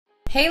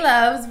Hey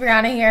loves,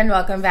 Briana here and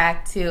welcome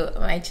back to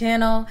my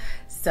channel.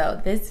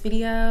 So this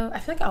video, I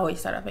feel like I always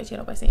start off my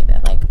channel by saying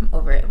that, like I'm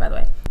over it by the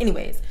way.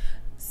 Anyways,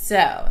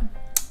 so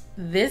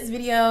this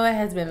video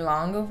has been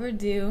long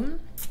overdue.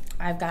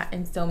 I've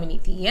gotten so many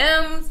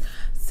DMs,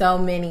 so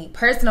many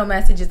personal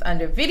messages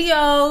under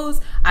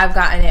videos. I've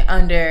gotten it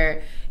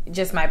under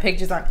just my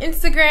pictures on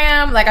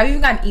Instagram. Like I've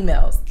even gotten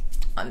emails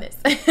on this.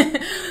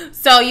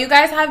 So you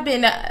guys have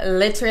been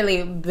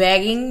literally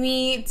begging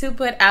me to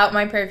put out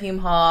my perfume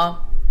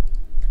haul.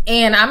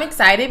 And I'm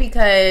excited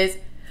because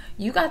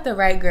you got the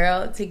right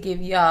girl to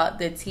give y'all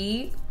the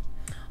tea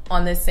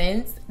on the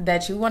scents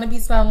that you want to be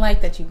smelling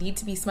like, that you need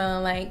to be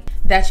smelling like,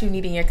 that you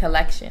need in your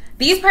collection.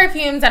 These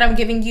perfumes that I'm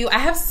giving you, I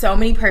have so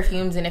many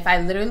perfumes, and if I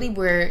literally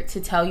were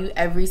to tell you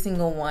every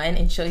single one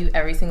and show you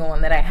every single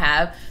one that I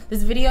have,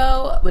 this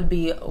video would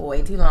be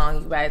way too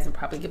long. You guys would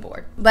probably get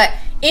bored. But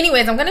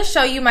anyways, I'm going to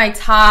show you my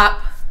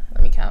top,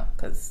 let me count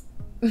because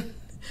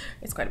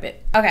it's quite a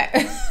bit.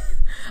 Okay.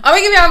 I'm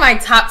gonna give y'all my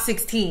top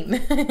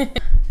 16.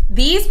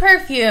 These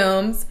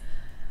perfumes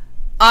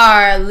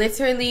are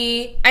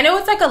literally, I know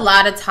it's like a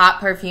lot of top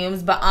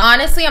perfumes, but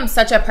honestly, I'm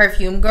such a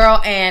perfume girl,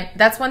 and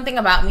that's one thing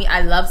about me.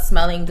 I love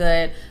smelling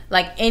good.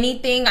 Like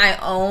anything I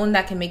own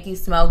that can make you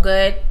smell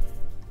good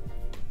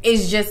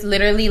is just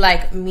literally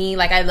like me.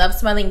 Like I love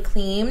smelling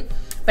clean,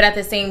 but at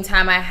the same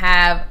time, I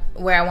have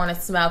where I want to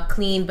smell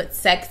clean but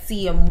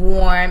sexy and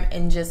warm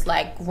and just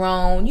like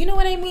grown. You know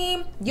what I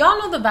mean? Y'all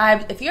know the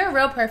vibes. If you're a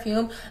real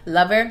perfume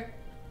lover,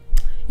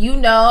 you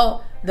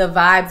know the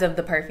vibes of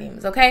the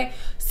perfumes, okay?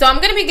 So I'm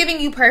gonna be giving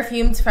you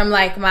perfumes from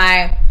like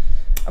my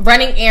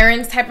running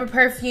errands type of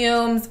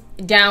perfumes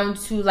down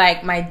to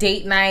like my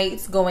date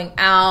nights, going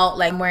out,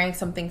 like I'm wearing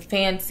something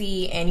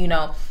fancy and you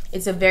know,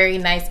 it's a very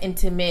nice,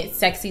 intimate,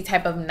 sexy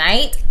type of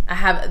night. I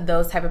have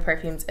those type of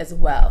perfumes as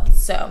well.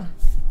 So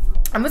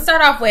I'm gonna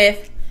start off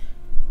with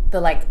the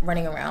like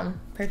running around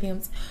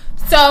perfumes.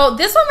 So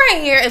this one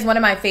right here is one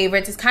of my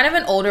favorites. It's kind of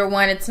an older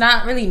one. It's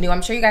not really new.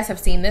 I'm sure you guys have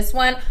seen this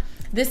one.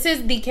 This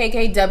is the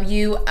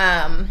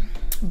KKW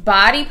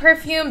body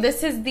perfume.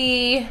 This is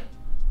the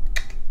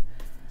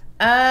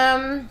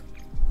I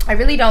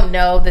really don't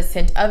know the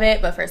scent of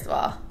it, but first of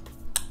all,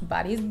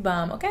 body's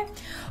bomb, okay?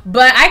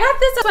 But I got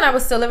this when I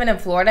was still living in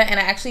Florida, and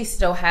I actually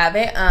still have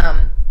it.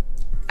 I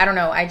don't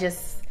know, I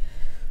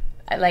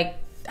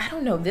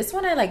don't know, this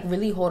one I like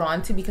really hold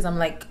on to because I'm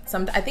like,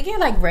 I think it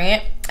like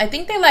ran, I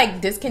think they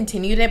like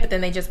discontinued it, but then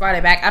they just brought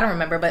it back. I don't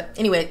remember, but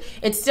anyway,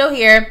 it's still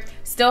here,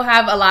 still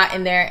have a lot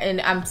in there, and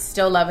I'm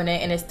still loving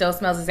it, and it still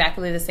smells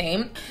exactly the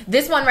same.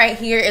 This one right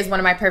here is one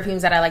of my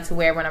perfumes that I like to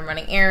wear when I'm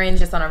running errands,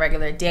 just on a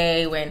regular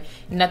day when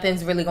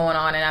nothing's really going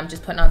on and I'm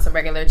just putting on some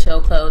regular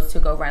chill clothes to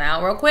go run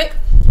out real quick.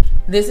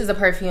 This is a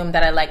perfume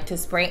that I like to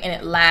spray, and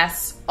it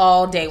lasts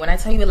all day. When I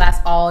tell you it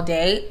lasts all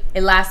day,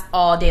 it lasts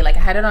all day. Like I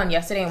had it on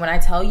yesterday, and when I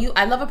tell you,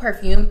 I love a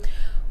perfume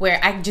where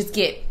I just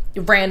get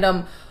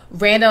random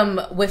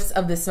whiffs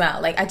of the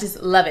smell. Like I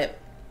just love it.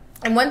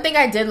 And one thing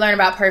I did learn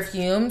about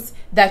perfumes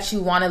that you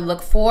want to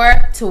look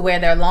for to where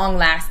they're long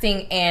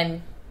lasting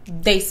and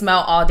they smell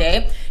all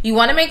day, you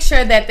want to make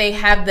sure that they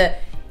have the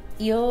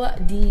Eau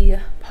de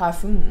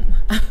Parfum.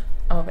 I'm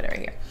gonna put it right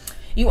here.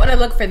 You want to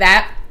look for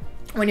that.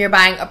 When you're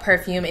buying a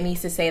perfume, it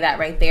needs to say that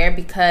right there,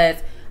 because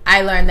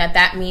I learned that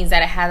that means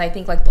that it has, I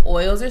think, like the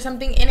oils or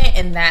something in it,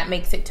 and that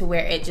makes it to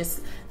where it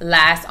just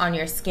lasts on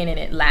your skin and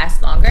it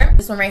lasts longer.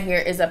 This one right here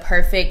is a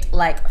perfect,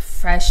 like,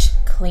 fresh,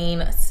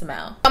 clean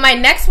smell. So my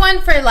next one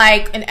for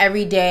like an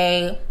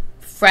everyday,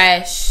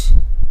 fresh,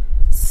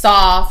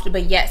 soft,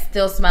 but yet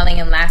still smelling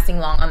and lasting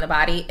long on the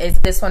body is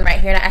this one right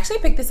here. And I actually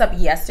picked this up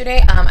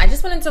yesterday. I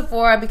just went into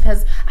Sephora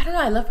because, I don't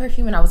know, I love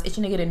perfume and I was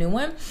itching to get a new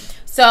one.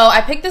 So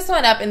I picked this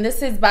one up, and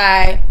this is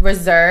by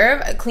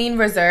Reserve, Clean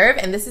Reserve,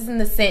 and this is in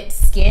the scent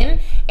Skin,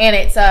 and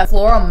it's a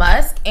floral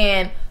musk,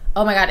 and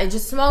oh my god, it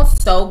just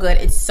smells so good.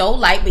 It's so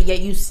light, but yet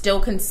you still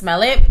can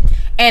smell it,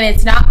 and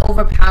it's not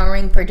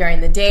overpowering for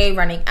during the day,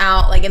 running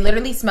out. Like it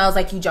literally smells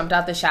like you jumped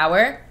out the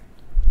shower,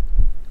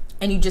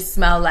 and you just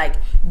smell like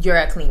you're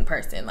a clean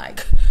person,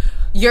 like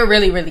you're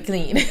really, really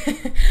clean.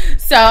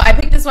 So I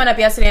picked this one up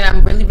yesterday, and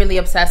I'm really, really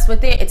obsessed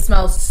with it. It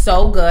smells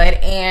so good,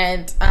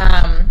 and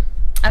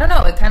I don't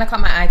know, it kind of caught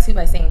my eye too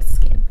by saying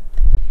skin.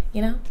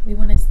 You know, we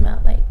want to smell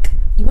like,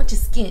 you want your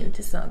skin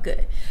to smell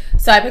good.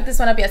 So I picked this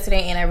one up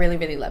yesterday, and I really,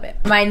 really love it.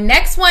 My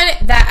next one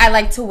that I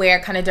like to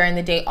wear kind of during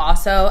the day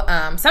also,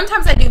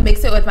 sometimes I do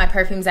mix it with my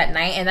perfumes at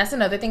night, and that's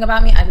another thing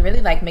about me. I really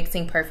like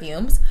mixing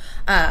perfumes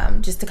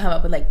just to come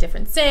up with like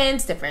different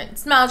scents, different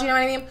smells, you know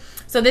what I mean?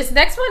 So this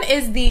next one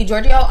is the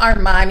Giorgio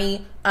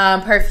Armani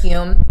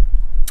perfume,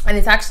 and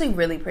it's actually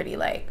really pretty.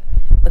 Like,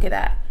 look at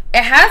that.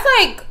 It has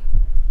like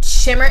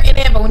shimmer in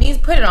it, but when you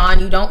put it on,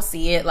 you don't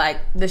see it. Like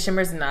the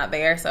shimmer's not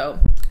there, so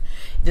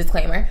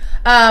disclaimer.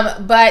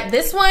 But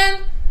this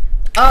one,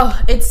 oh,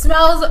 it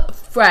smells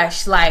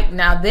fresh. Like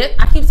now this,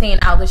 I keep saying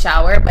out the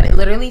shower, but it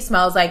literally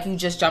smells like you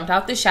just jumped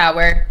out the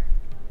shower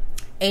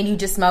and you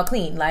just smell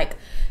clean. Like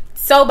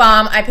so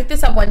bomb. I picked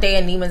this up one day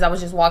in Neiman's. I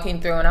was just walking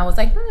through and I was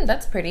like,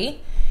 that's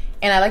pretty.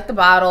 and I like the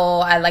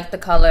bottle, I like the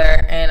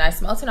color, and I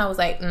smelled it and I was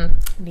like,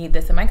 need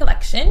this in my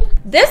collection.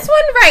 This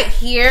one right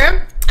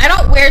here, I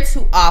don't wear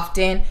too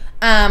often.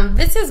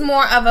 This is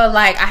more of a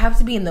like, I have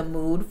to be in the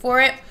mood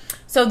for it.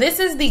 So this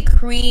is the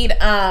Creed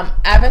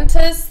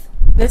Aventus.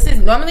 This is,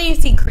 normally you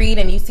see Creed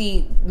and you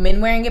see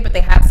men wearing it, but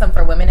they have some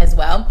for women as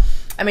well.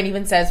 I mean, it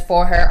even says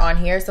for her on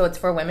here, so it's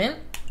for women.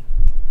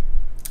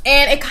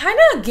 And it kind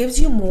of gives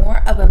you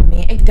more of a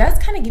it does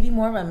kind of give you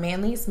more of a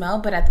manly smell,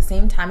 but at the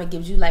same time, it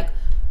gives you like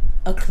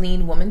a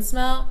clean woman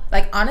smell.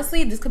 Like,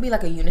 honestly, this could be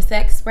like a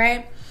unisex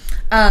spray.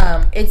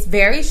 It's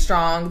very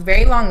strong,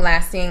 very long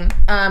lasting.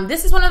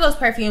 This is one of those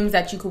perfumes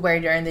that you could wear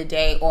during the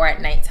day or at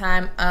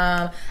nighttime.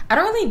 I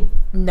don't really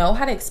know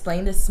how to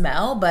explain the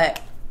smell,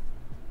 but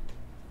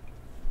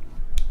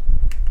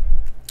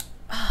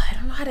I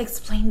don't know how to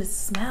explain the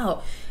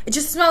smell. It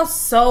just smells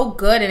so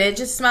good, and it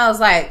just smells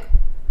like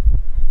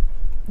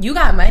you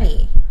got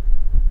money,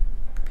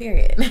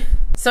 period.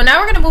 So now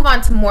we're gonna move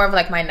on to more of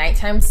like my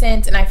nighttime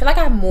scent, and I feel like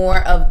I have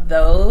more of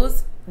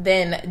those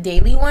than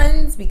daily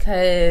ones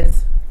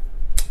because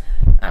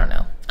I don't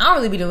know, I don't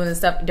really be doing this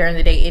stuff during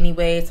the day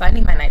anyway, so I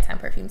need my nighttime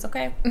perfumes,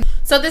 okay?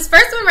 So this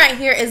first one right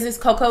here is this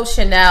Coco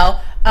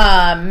Chanel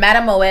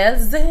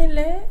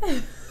Mademoiselle.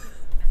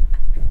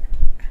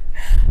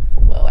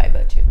 Whoa, I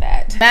butchered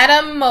that.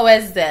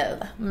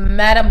 Mademoiselle.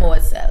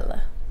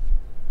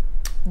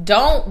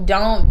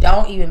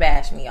 Don't even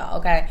bash me, y'all,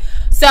 okay?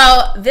 So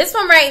this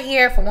one right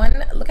here, for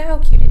one, look at how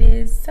cute it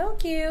is. So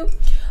cute.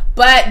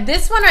 But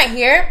this one right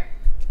here,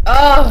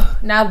 oh,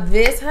 now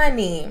this,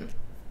 honey,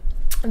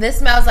 this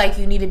smells like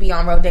you need to be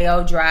on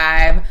Rodeo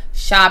Drive,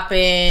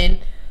 shopping,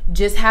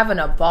 just having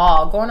a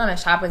ball, going on a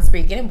shopping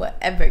spree, getting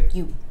whatever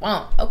you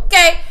want,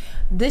 okay?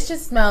 This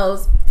just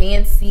smells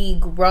fancy,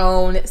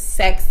 grown,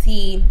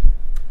 sexy.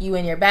 You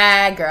in your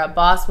bag, you're a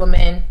boss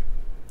woman,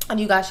 and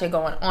you got shit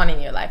going on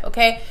in your life,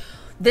 okay?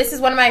 This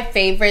is one of my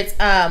favorites.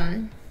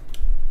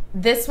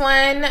 This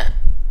one,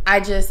 I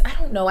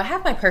don't know. I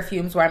have my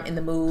perfumes where I'm in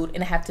the mood,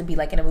 and I have to be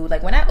like in a mood.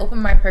 Like when I open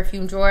my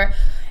perfume drawer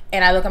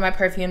and I look at my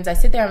perfumes, I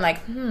sit there and I'm like,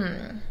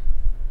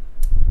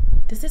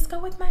 does this go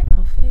with my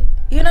outfit?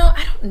 You know,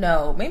 I don't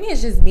know. Maybe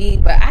it's just me,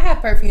 but I have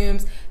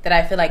perfumes that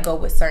I feel like go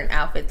with certain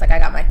outfits. Like I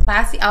got my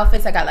classy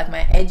outfits. I got like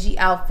my edgy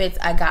outfits.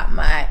 I got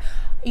my,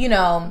 you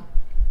know,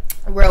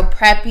 real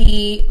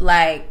preppy,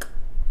 like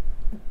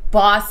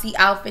bossy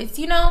outfits,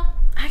 you know.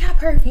 I got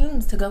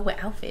perfumes to go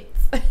with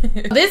outfits.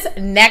 This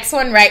next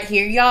one right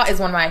here, y'all, is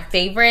one of my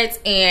favorites,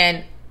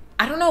 and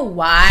I don't know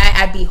why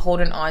I'd be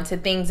holding on to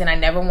things and I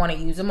never want to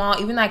use them all,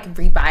 even though I can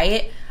rebuy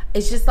it.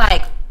 It's just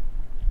like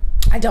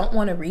I don't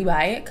want to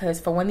rebuy it because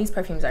for one, these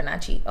perfumes are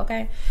not cheap,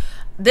 okay?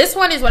 This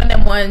one is one of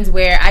them ones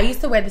where I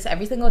used to wear this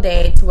every single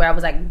day to where I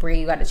was like,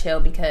 Brie, you gotta chill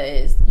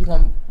because you're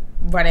gonna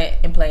run it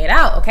and play it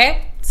out,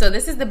 okay? So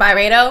this is the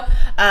Byredo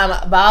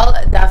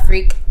Bal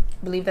d'Afrique,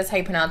 I believe that's how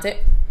you pronounce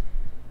it.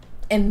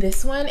 And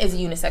this one is a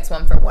unisex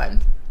one for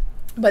one.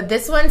 But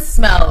this one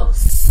smells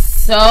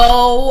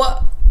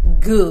so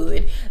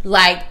good.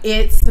 Like,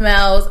 it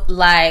smells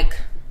like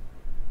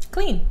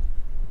clean,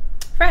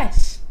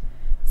 fresh,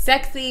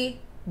 sexy,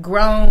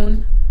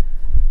 grown.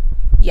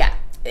 Yeah,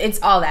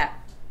 it's all that.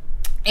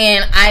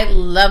 And I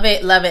love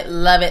it, love it,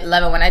 love it,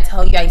 love it. When I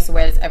tell you I used to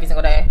wear this every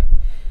single day,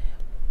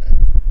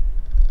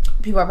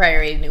 people probably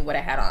already knew what I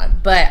had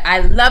on. But I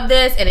love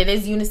this, and it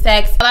is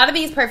unisex. A lot of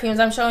these perfumes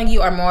I'm showing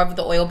you are more of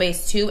the oil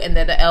base too, and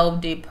they're the L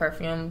de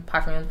perfume,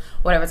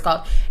 whatever it's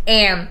called.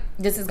 And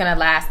this is gonna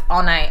last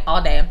all night,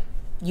 all day.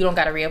 You don't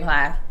gotta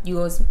reapply.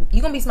 You're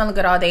gonna be smelling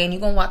good all day, and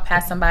you're gonna walk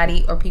past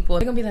somebody or people,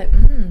 they're gonna be like,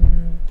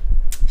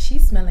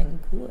 she's smelling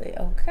good,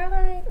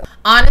 okay?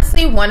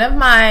 Honestly, one of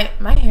my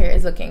hair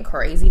is looking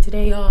crazy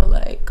today, y'all.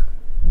 Like,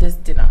 this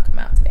did not come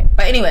out today.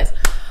 But anyways,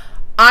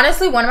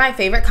 honestly, one of my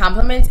favorite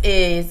compliments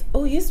is,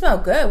 oh, you smell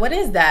good. What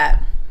is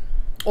that?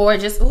 Or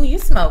just, oh, you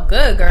smell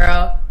good,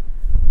 girl.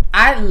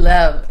 I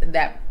love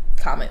that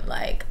comment.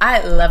 Like,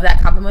 I love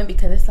that compliment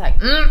because it's like,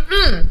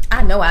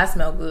 I know I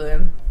smell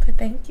good, but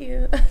thank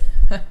you.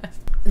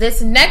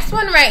 This next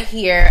one right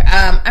here,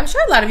 I'm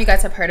sure a lot of you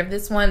guys have heard of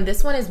this one.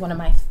 This one is one of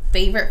my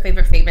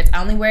favorites.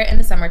 I only wear it in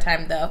the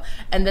summertime though.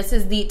 And this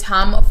is the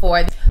Tom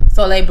Ford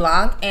Soleil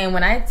Blanc. And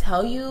when I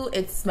tell you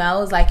it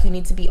smells like you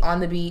need to be on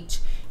the beach,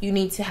 you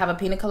need to have a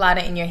pina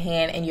colada in your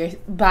hand, and your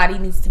body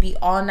needs to be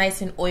all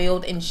nice and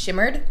oiled and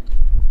shimmered,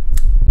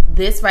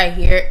 this right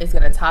here is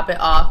gonna top it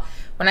off.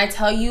 When I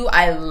tell you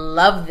I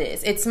love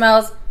this, it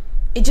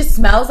just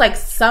smells like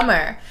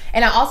summer.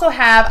 And I also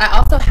have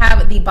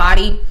the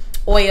body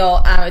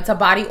oil. It's a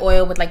body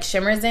oil with like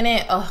shimmers in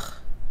it. Ugh,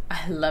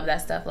 I love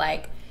that stuff.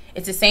 Like,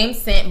 it's the same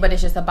scent, but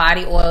it's just a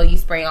body oil you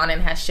spray on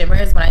and has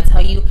shimmers. When I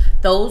tell you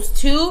those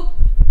two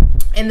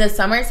in the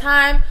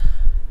summertime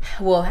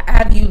will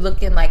have you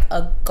looking like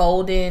a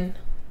golden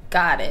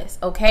goddess,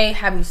 okay?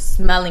 Have you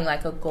smelling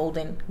like a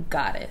golden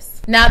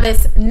goddess. Now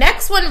this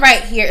next one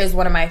right here is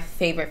one of my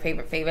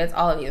favorites.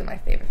 All of these are my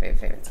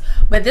favorites.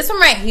 But this one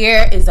right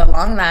here is a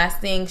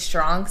long-lasting,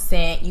 strong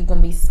scent. You're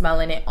gonna be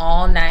smelling it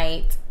all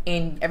night,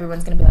 and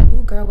everyone's gonna be like,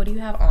 ooh, girl, what do you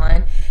have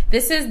on?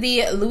 This is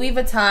the Louis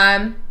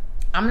Vuitton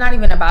I'm not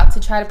even about to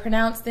try to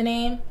pronounce the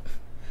name.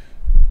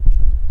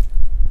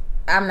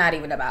 I'm not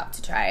even about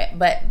to try it.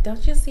 But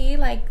don't you see?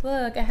 Like,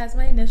 look, it has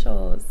my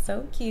initials.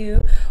 So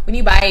cute. When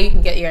you buy it, you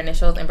can get your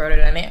initials embroidered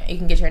on it. You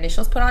can get your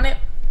initials put on it.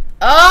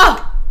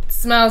 Oh, it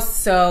smells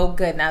so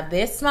good. Now,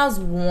 this smells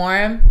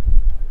warm,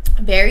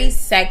 very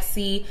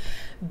sexy,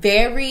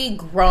 very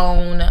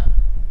grown.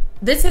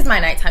 This is my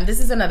nighttime. This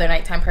is another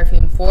nighttime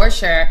perfume for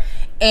sure.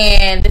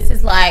 And this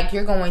is like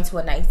you're going to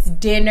a nice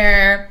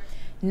dinner,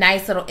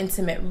 nice little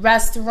intimate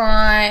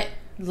restaurant,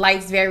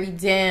 lights very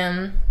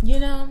dim, you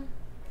know,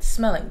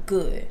 smelling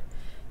good,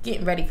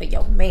 getting ready for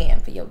your man,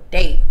 for your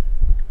date,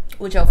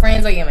 with your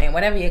friends or your man,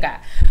 whatever you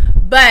got.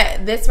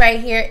 But this right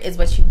here is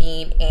what you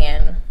need.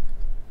 And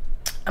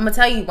I'm gonna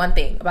tell you one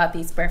thing about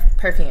these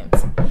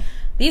perfumes.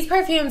 These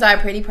perfumes are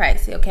pretty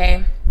pricey,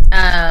 okay?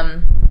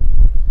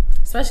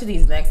 Especially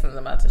these next ones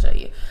I'm about to show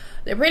you.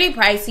 They're pretty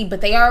pricey, but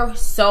they are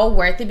so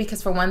worth it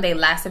because, for one, they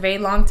last a very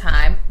long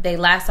time. They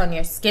last on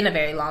your skin a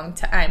very long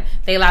time.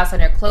 They last on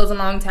your clothes a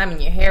long time,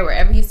 in your hair,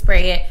 wherever you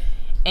spray it.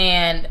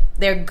 And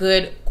they're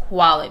good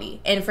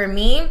quality. And for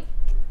me,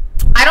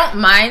 I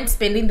don't mind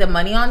spending the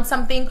money on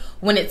something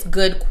when it's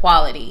good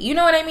quality. You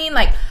know what I mean?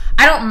 Like,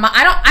 I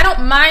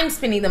don't mind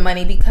spending the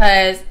money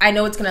because I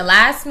know it's gonna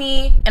last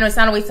me and it's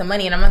not a waste of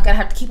money, and I'm not gonna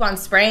have to keep on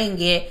spraying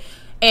it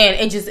and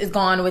it just is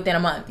gone within a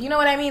month. You know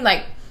what I mean?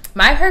 Like,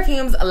 my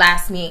perfumes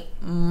last me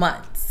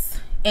months,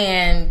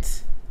 and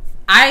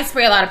I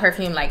spray a lot of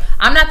perfume. Like,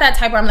 I'm not that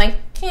type where I'm like,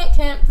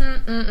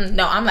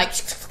 no, I'm like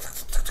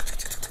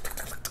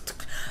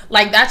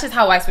that's just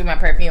how I spray my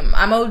perfume.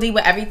 I'm OD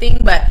with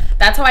everything, but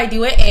that's how I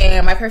do it,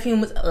 and my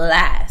perfumes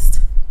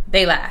last.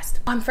 They last.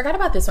 I forgot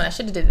about this one. I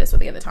should have did this with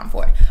the other Tom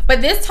Ford.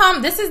 But this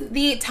is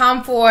the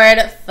Tom Ford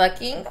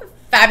fucking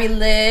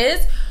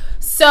Fabulous.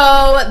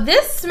 So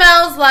this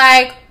smells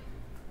like,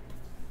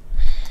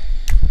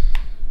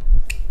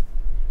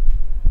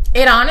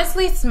 it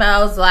honestly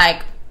smells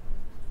like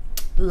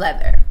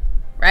leather,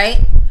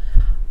 right?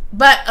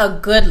 But a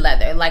good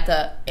leather. Like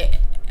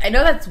I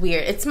know that's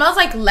weird. It smells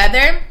like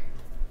leather,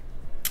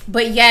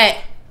 but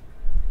yet,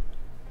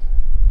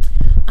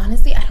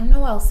 honestly, I don't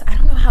know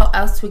how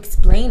else to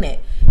explain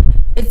it.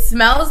 It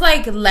smells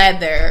like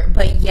leather,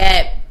 but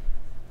yet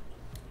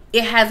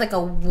it has like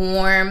a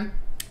warm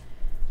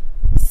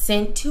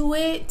scent to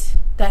it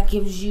that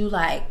gives you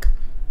like,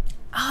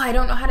 I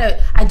don't know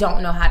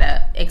how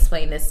to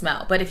explain this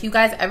smell. But if you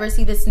guys ever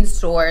see this in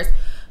stores,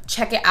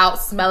 check it out,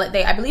 smell it.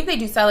 I believe they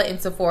do sell it in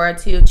Sephora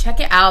too. Check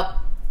it out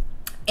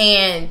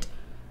and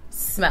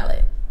smell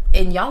it.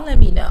 And y'all let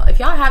me know. If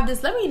y'all have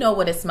this, let me know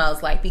what it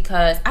smells like,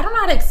 because I don't know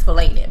how to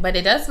explain it, but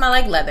it does smell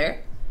like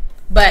leather.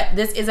 But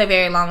this is a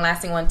very long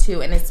lasting one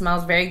too, and it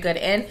smells very good.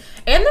 And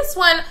this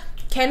one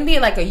can be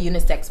like a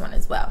unisex one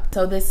as well.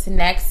 So this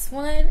next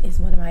one is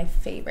one of my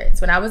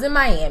favorites. When I was in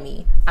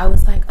Miami, I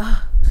was like,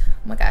 oh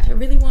my gosh, I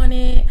really want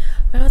it.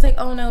 But I was like,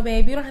 oh no,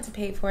 babe, you don't have to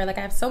pay for it. Like,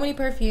 I have so many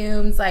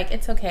perfumes. Like,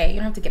 it's okay. You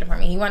don't have to get it for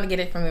me. He wanted to get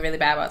it for me really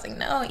bad. But I was like,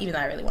 no, even though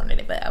I really wanted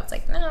it. But I was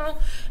like, no,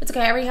 it's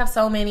okay. I already have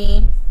so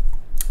many.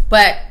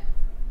 But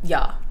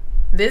y'all,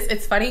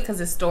 it's funny because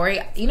the story,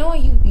 you know,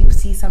 when you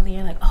see something,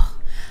 you're like, oh,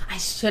 I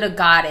should have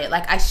got it.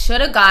 Like, I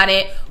should have got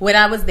it when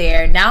I was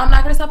there. Now I'm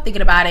not gonna stop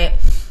thinking about it.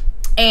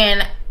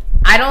 And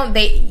I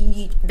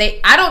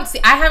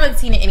haven't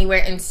seen it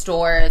anywhere in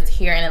stores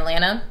here in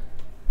Atlanta.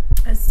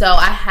 So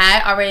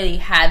I already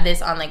had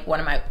this on like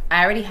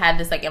I already had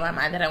this like in my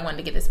mind that I wanted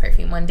to get this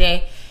perfume one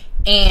day.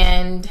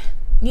 And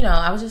you know,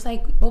 I was just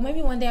like, well,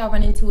 maybe one day I'll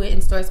run into it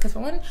in stores, because for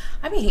one,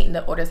 I be hating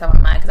to order stuff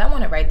online because I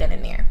want it right then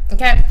and there.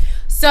 Okay,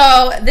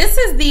 so this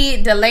is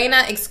the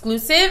Delana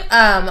exclusive.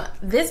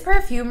 This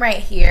perfume right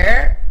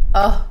here,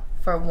 oh,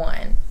 for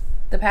one,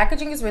 the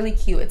packaging is really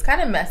cute. It's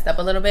kind of messed up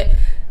a little bit,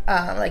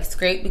 like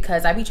scraped,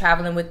 because I be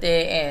traveling with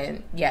it,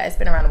 and yeah, it's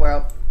been around the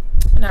world.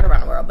 Not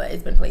around the world, but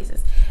it's been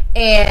places.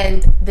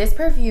 And this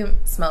perfume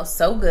smells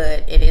so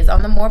good. It is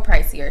on the more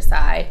pricier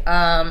side.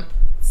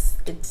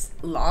 It's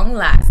long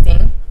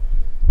lasting.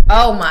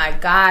 Oh my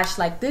gosh,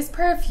 like this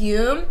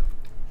perfume,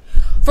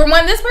 for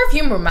one, this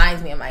perfume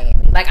reminds me of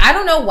Miami. Like, I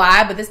don't know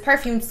why, but this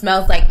perfume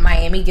smells like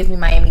Miami, gives me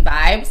Miami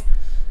vibes.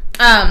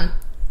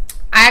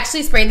 I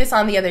actually sprayed this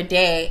on the other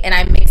day, and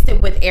I mixed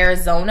it with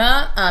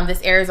Arizona,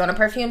 this Arizona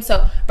perfume.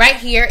 So right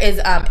here is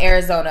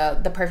Arizona,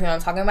 the perfume I'm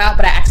talking about,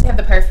 but I actually have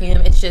the perfume.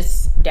 It's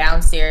just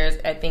downstairs,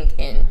 I think,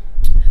 in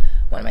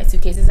one of my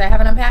suitcases I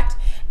haven't unpacked.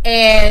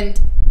 And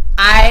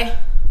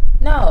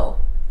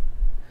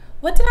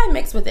what did I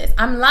mix with this?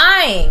 I'm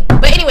lying.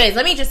 But anyways,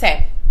 let me just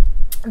say,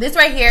 this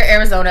right here,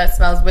 Arizona,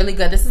 smells really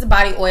good. This is a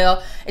body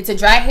oil. It's a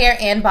dry hair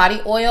and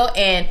body oil,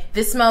 and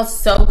this smells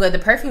so good. The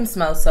perfume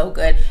smells so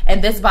good.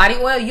 And this body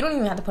oil, you don't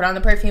even have to put on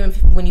the perfume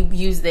when you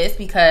use this,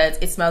 because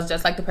it smells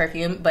just like the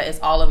perfume, but it's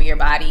all over your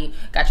body.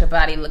 Got your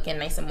body looking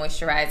nice and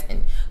moisturized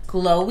and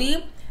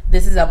glowy.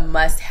 This is a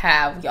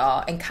must-have,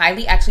 y'all. And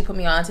Kylie actually put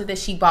me onto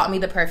this. She bought me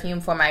the perfume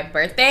for my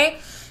birthday,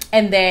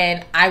 and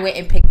then I went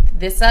and picked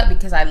this up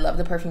because I love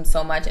the perfume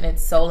so much, and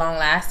it's so long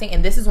lasting.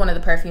 And this is one of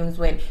the perfumes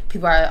when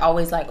people are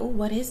always like, oh,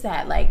 what is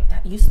that? Like,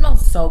 you smell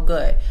so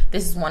good.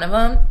 This is one of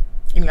them.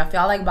 and if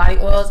y'all like body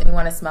oils and you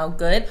want to smell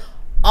good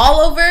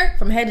all over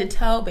from head to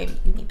toe, baby,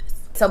 you need this.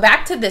 So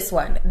back to this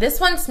one. This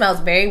one smells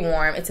very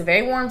warm. It's a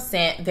very warm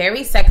scent,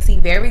 very sexy,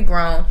 very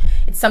grown.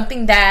 It's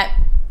something that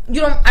you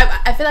don't,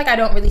 I feel like I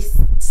don't really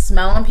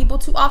smell on people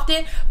too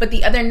often, but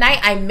the other night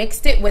I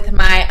mixed it with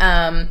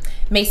my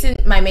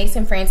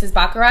Maison Francis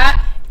Baccarat,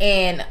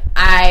 and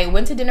I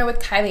went to dinner with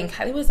Kylie, and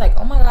Kylie was like,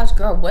 oh my gosh,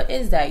 girl, what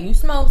is that? You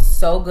smell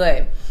so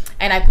good.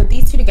 And I put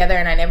these two together,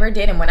 and I never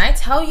did. And when I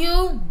tell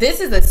you,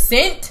 this is a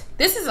scent,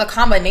 this is a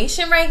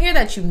combination right here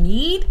that you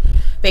need.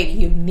 Baby,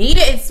 you need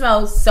it. It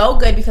smells so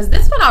good, because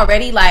this one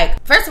already,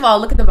 like, first of all,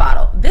 look at the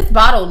bottle. This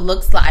bottle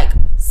looks like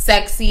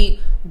sexy,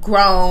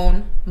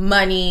 grown,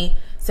 money,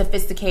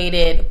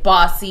 sophisticated,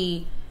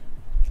 bossy.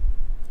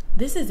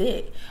 This is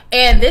it.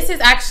 And this is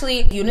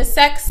actually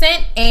unisex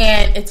scent,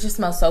 and it just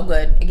smells so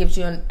good. It gives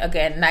you,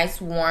 again, nice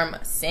warm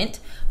scent.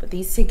 But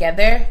these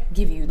together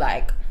give you,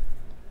 like,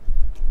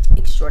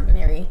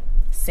 extraordinary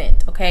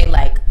scent, okay?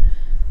 Like,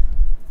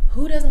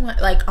 who doesn't want,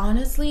 like,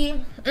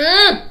 honestly,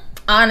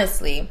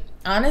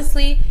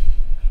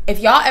 if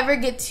y'all ever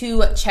get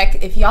to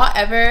check, if y'all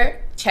ever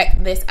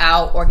check this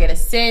out or get a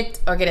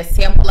scent or get a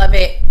sample of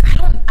it,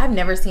 I've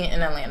never seen it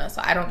in Atlanta,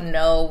 so I don't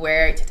know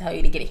where to tell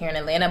you to get it here in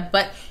Atlanta,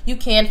 but you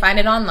can find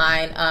it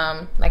online.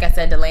 Like I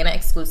said, Atlanta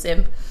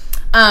exclusive.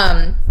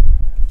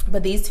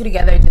 But these two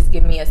together just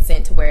give me a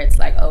scent to where it's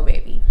like, oh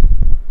baby,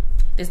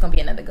 this is gonna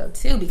be another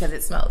go-to because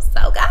it smells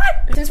so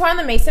good. Since we're on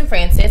the Maison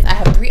Francis, I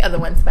have 3 other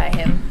ones by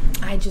him.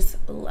 I just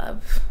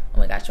love, oh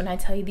my gosh, when I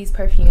tell you these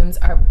perfumes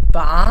are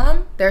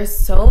bomb, they're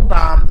so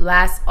bomb,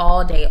 last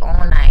all day,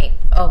 all night.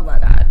 Oh my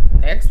God,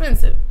 they're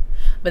expensive,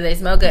 but they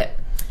smell good.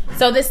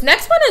 So this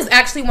next one is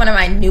actually one of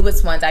my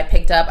newest ones I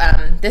picked up.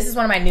 This is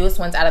one of my newest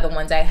ones out of the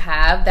ones I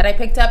have that I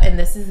picked up, and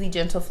this is the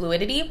Gentle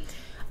Fluidity.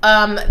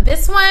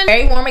 This one,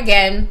 very warm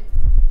again,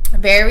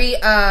 very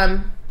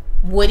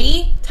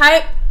woody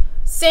type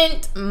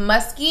scent,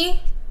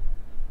 musky.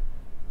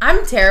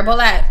 I'm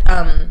terrible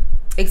at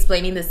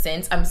explaining the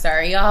scents. I'm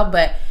sorry, y'all,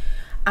 but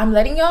I'm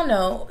letting y'all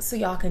know so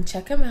y'all can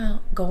check them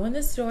out. Go in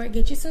the store,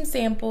 get you some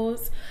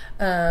samples,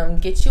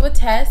 get you a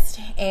test.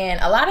 And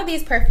a lot of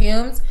these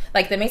perfumes,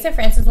 like the Maison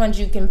Francis ones,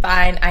 you can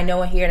find, I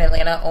know here in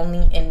Atlanta,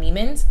 only in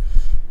Neiman's.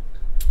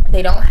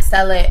 They don't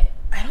sell it,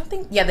 I don't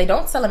think, yeah, they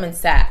don't sell them in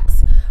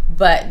Saks,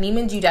 but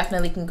Neiman's you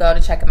definitely can go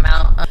to check them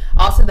out.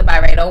 Also the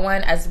Byredo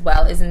one as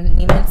well is in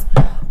Neiman's.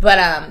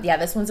 But yeah,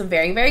 this one's a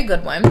very, very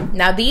good one.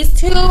 Now these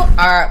two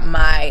are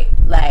my,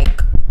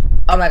 like,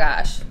 oh my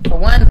gosh. For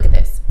one, look at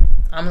this.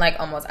 I'm like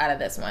almost out of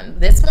this one.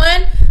 This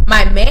one,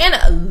 my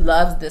man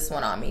loves this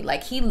one on me.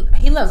 Like he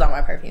loves all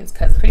my perfumes,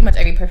 because pretty much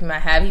every perfume I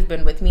have, he's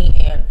been with me,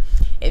 and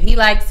if he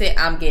likes it,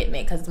 I'm getting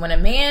it. Because when a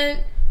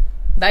man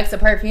likes a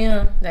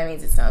perfume, that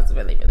means it smells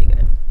really, really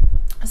good.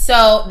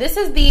 So this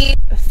is the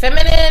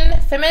Feminine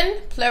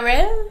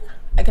Pluriel.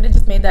 I could have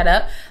just made that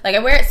up. Like, I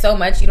wear it so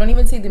much, you don't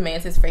even see the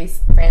Maison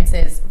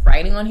Francis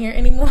writing on here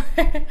anymore.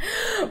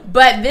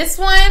 But this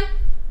one,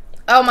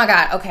 oh my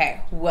God,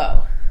 okay,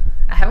 whoa.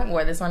 I haven't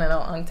worn this one in a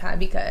long time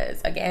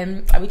because,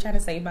 again, I be trying to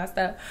save my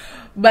stuff.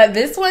 But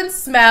this one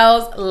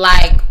smells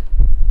like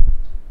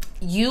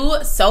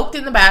you soaked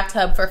in the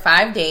bathtub for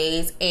 5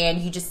 days and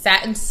you just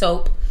sat in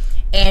soap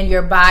and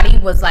your body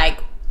was like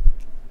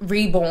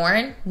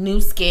reborn, new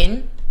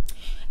skin,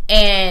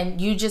 and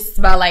you just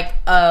smell like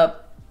a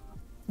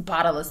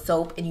bottle of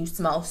soap, and you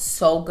smell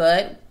so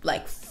good,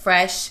 like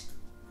fresh,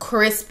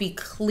 crispy,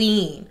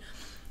 clean,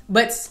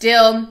 but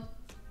still,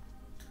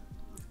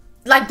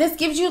 like, this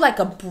gives you like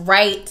a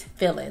bright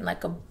feeling,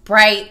 like a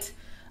bright,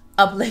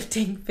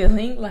 uplifting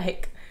feeling,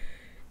 like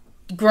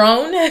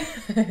grown.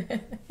 The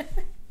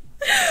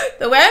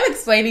way I'm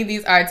explaining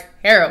these are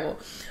terrible,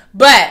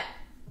 but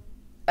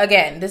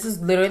again, this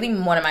is literally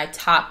one of my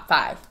top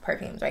 5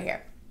 perfumes right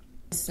here.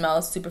 It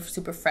smells super,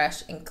 super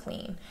fresh and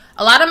clean.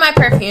 A lot of my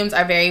perfumes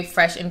are very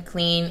fresh and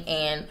clean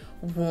and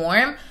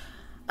warm.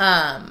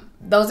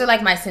 Those are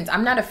like my scents.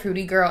 I'm not a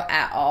fruity girl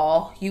at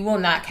all. You will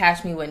not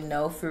catch me with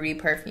no fruity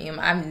perfume.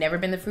 I've never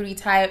been the fruity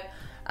type.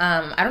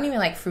 I don't even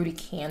like fruity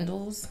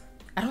candles.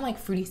 I don't like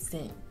fruity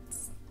scents.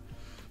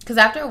 Because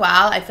after a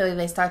while, I feel like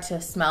they start to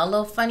smell a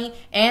little funny.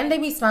 And they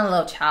be smelling a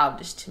little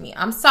childish to me.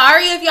 I'm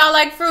sorry if y'all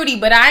like fruity,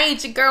 but I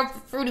ain't your girl for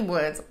fruity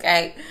ones,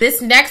 okay?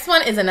 This next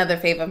one is another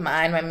fave of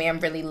mine. My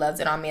man really loves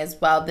it on me as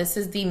well. This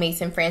is the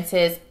Maison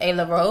Francis A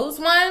La Rose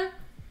one.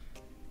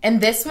 And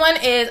this one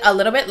is a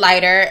little bit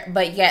lighter,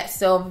 but yet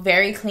still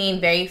very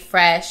clean, very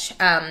fresh.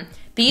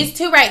 These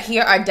two right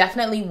here are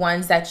definitely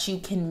ones that you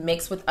can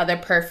mix with other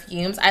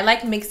perfumes. I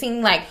like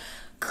mixing like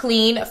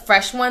clean,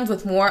 fresh ones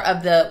with more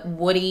of the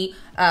woody,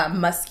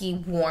 musky,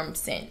 warm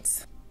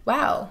scents.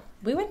 Wow,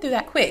 we went through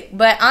that quick.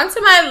 But on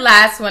to my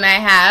last one I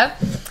have.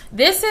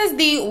 This is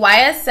the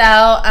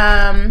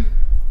YSL,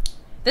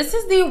 this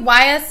is the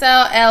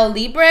YSL El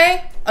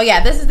Libre. Oh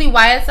yeah, this is the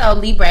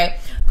YSL Libre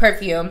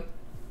perfume.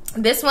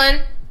 This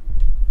one,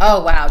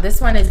 oh wow,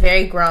 this one is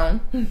very grown,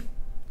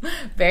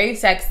 very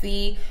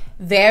sexy,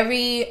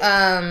 very,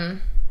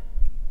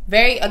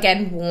 very,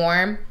 again,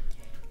 warm.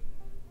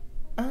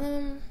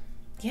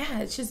 yeah,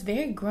 it's just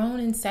very grown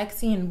and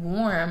sexy and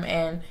warm,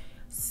 and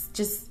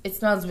it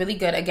smells really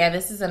good. Again,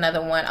 this is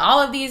another one. All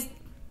of these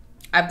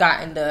I've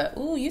gotten the,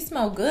 ooh, you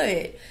smell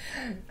good.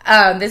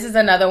 This is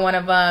another one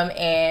of them,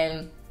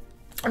 and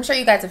I'm sure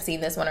you guys have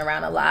seen this one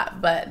around a lot,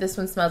 but this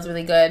one smells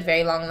really good,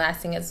 very long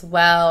lasting as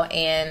well.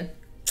 And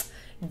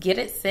get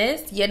it,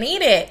 sis, you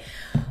need it.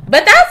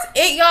 But that's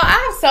it, y'all.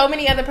 I have so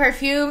many other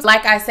perfumes.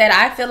 Like I said,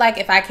 I feel like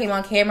if I came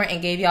on camera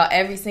and gave y'all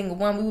every single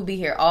one, we would be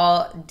here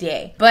all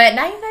day. But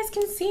now you guys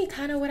can see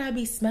kind of what I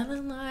be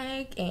smelling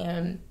like.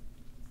 And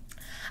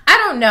I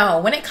don't know,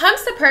 when it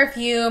comes to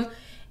perfume,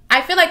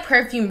 I feel like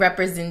perfume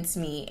represents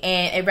me,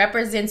 and it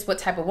represents what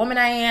type of woman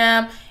I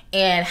am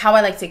and how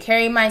I like to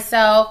carry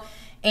myself.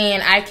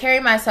 And I carry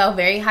myself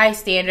very high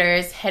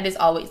standards. Head is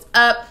always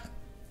up.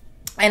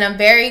 And I'm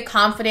very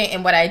confident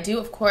in what I do.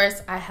 Of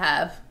course, I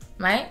have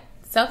my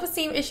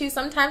self-esteem issues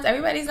sometimes.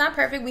 Everybody's not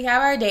perfect. We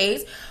have our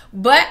days.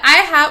 But I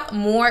have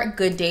more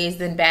good days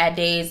than bad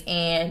days.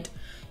 And,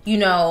 you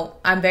know,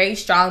 I'm very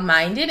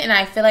strong-minded. And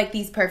I feel like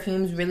these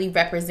perfumes really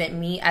represent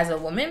me as a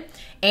woman.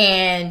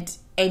 And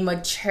a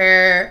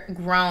mature,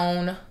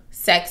 grown,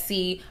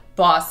 sexy,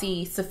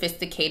 bossy,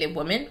 sophisticated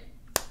woman.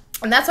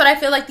 And that's what I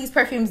feel like these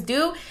perfumes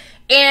do.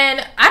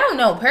 And I don't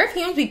know,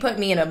 perfumes be putting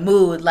me in a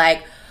mood.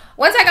 Like,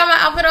 once I got my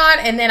outfit on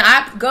and then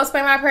I go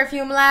spray my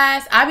perfume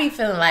last, I be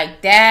feeling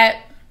like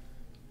that.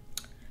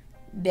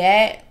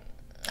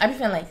 I be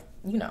feeling like,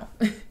 you know,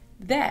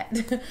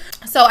 that.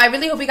 So I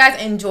really hope you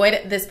guys enjoyed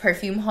this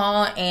perfume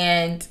haul.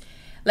 And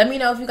let me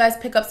know if you guys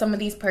pick up some of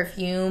these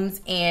perfumes.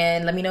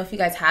 And let me know if you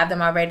guys have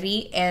them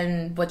already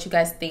and what you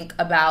guys think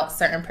about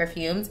certain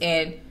perfumes.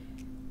 And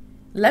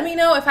let me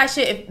know if I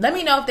should, let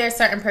me know if there's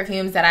certain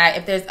perfumes that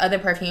if there's other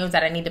perfumes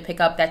that I need to pick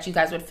up that you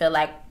guys would feel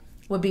like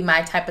would be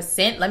my type of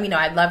scent. Let me know.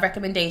 I love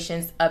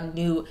recommendations of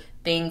new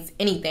things,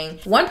 anything.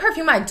 One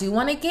perfume I do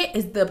want to get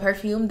is the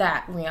perfume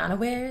that Briana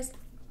wears.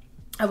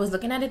 I was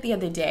looking at it the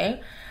other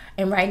day,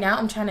 and right now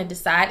I'm trying to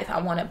decide if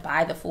I want to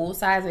buy the full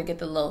size or get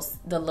the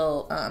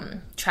little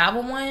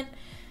travel one.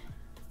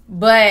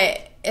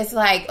 But it's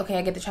like, okay,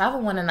 I get the travel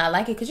one and I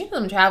like it because you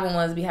know them travel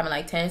ones be having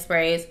like 10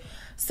 sprays.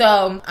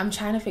 So I'm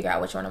trying to figure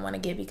out which one I want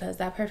to get because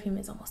that perfume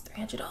is almost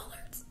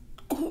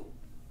 $300.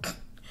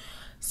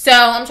 So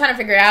I'm trying to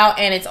figure it out,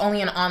 and it's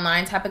only an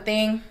online type of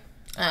thing.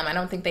 I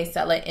don't think they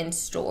sell it in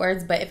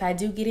stores, but if I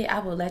do get it, I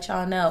will let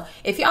y'all know.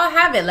 If y'all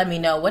have it, let me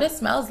know what it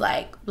smells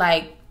like.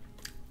 Like,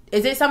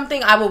 is it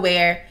something I will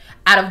wear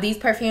out of these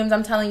perfumes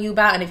I'm telling you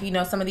about? And if you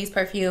know some of these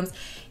perfumes,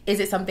 is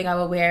it something I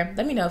will wear?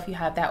 Let me know if you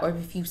have that or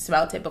if you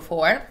smelled it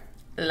before.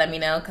 Let me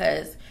know,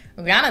 because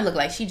Briana looked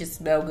like she just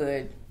smelled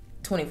good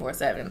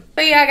 24/7.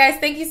 But yeah, guys,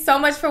 thank you so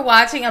much for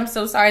watching. I'm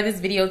so sorry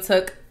this video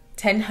took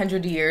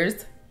 1,000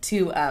 years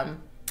to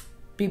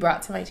be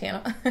brought to my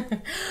channel.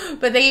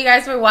 But thank you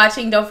guys for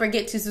watching. Don't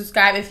forget to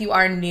subscribe if you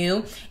are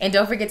new, and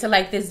don't forget to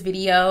like this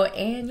video.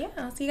 And yeah,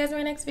 I'll see you guys in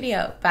my next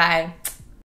video. Bye.